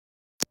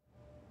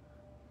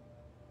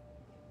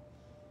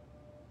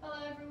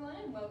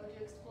and welcome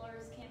to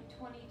Explorers Camp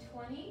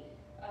 2020.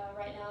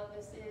 Right now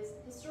this is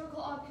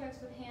Historical Objects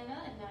with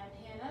Hannah, and I'm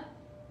Hannah.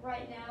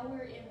 Right now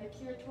we're in the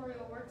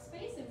curatorial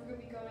workspace, and we're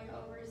going to be going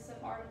over some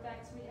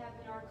artifacts we have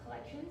in our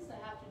collections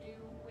that have to do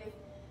with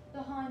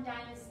the Han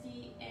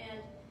Dynasty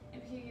and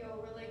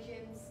imperial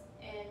religions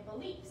and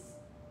beliefs.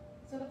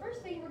 So the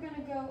first thing we're going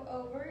to go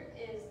over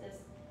is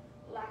this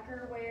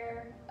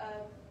lacquerware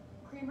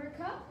creamer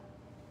cup.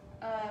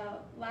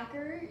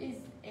 Lacquer is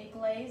a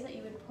glaze that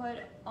you would put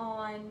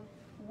on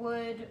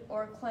wood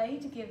or clay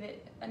to give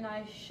it a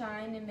nice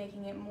shine and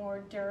making it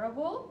more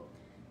durable.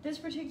 This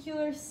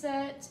particular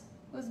set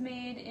was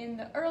made in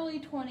the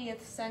early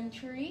 20th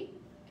century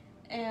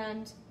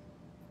and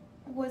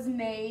was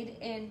made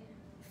in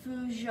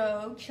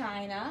Fuzhou,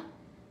 China.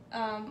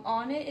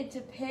 On it, it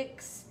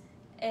depicts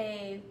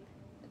a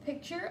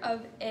picture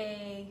of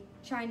a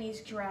Chinese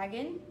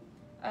dragon.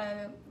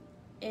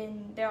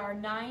 There are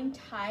 9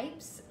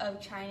 types of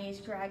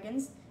Chinese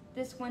dragons.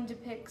 This one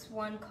depicts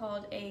one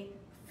called a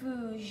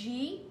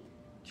Fuji.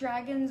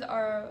 Dragons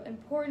are an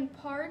important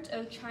part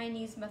of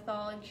Chinese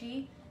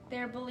mythology.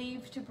 They're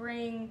believed to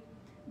bring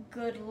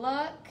good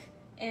luck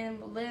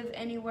and live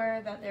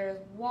anywhere that there is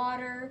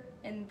water,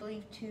 and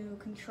believed to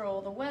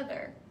control the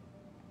weather.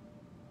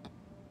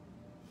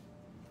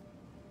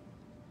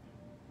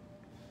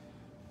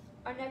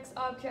 Our next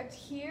object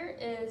here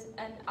is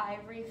an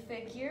ivory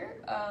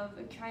figure of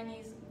a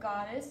Chinese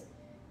goddess,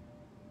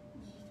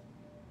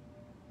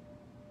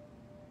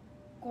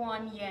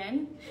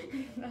 Guanyin.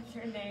 That's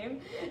her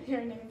name. Her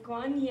name is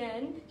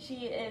Guanyin.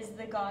 She is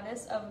the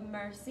goddess of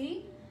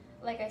mercy.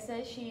 Like I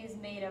said, she is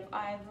made of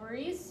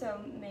ivory, so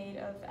made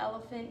of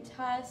elephant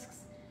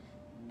tusks.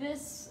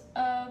 This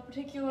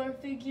particular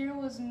figure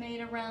was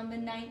made around the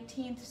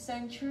 19th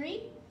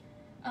century.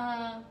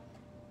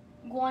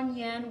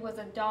 Guanyin was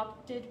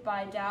adopted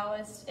by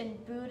Taoist and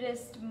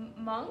Buddhist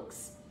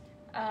monks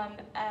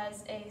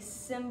as a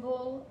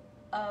symbol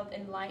of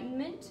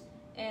enlightenment,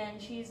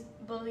 and she's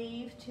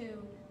believed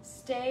to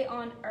stay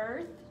on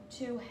Earth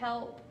to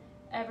help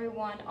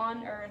everyone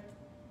on Earth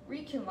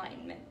reach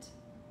enlightenment.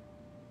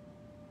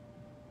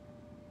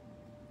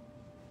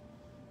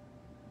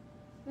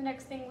 The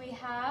next thing we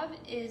have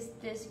is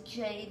this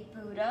jade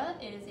Buddha.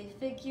 It is a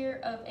figure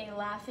of a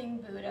laughing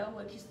Buddha,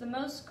 which is the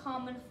most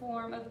common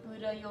form of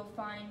Buddha you'll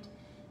find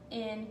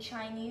in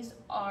Chinese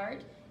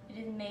art. It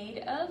is made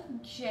of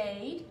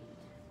jade.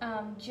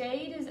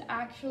 Jade is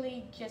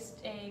actually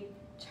just a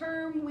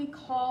term we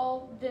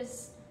call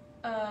this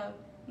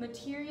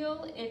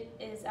material. It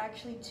is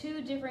actually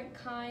 2 different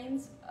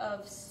kinds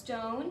of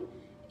stone.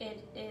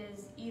 It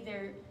is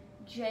either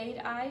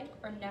jadeite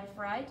or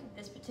nephrite.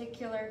 This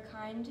particular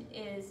kind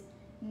is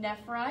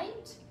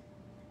nephrite.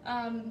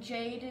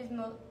 Jade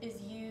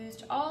is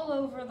used all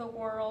over the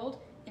world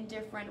in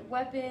different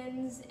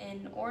weapons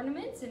and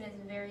ornaments, and is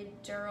a very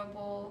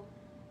durable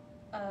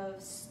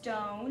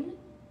stone.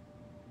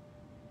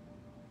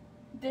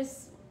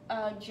 This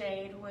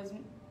jade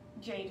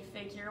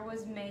figure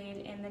was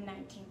made in the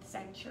 19th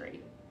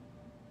century.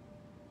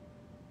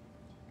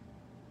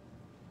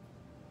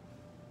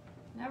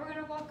 Now we're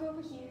going to walk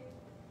over here.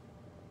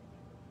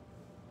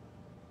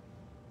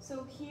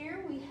 So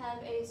here we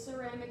have a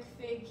ceramic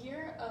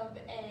figure of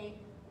a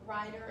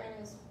rider and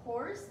his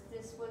horse.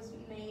 This was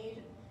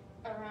made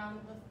around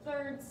the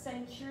 3rd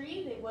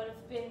century. They would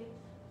have been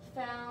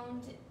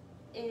found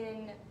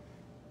in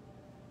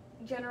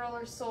general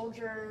or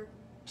soldier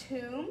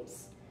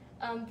tombs.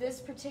 This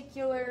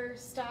particular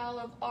style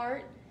of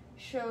art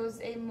shows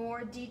a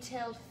more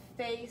detailed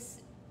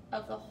face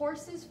of the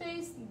horse's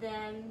face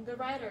than the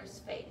rider's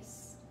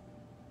face.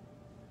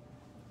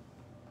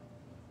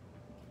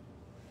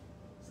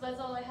 So that's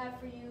all I have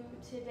for you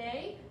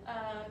today.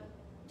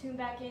 Tune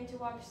back in to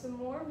watch some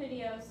more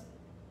videos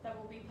that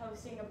we'll be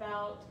posting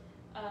about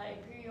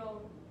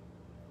imperial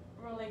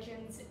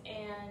religions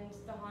and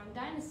the Han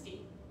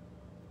Dynasty.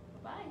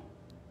 Bye-bye.